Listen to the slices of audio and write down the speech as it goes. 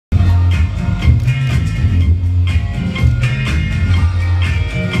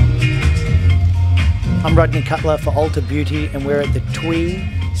I'm Rodney Cutler for Ulta Beauty, and we're at the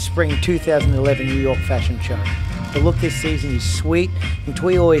Thuy Spring 2011 New York Fashion Show. The look this season is sweet, and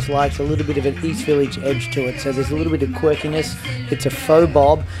Thuy always likes a little bit of an East Village edge to it, so there's a little bit of quirkiness. It's a faux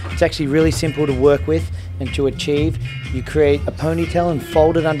bob. It's actually really simple to work with and to achieve. You create a ponytail and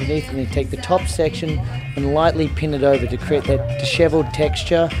fold it underneath, and you take the top section and lightly pin it over to create that disheveled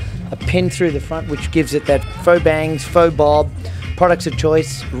texture. A pin through the front, which gives it that faux bangs, faux bob. Products of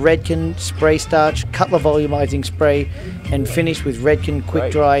choice: Redken spray starch, Cutler volumizing spray, and finish with Redken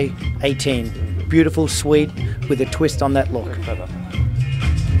quick dry 18. Beautiful, sweet, with a twist on that look.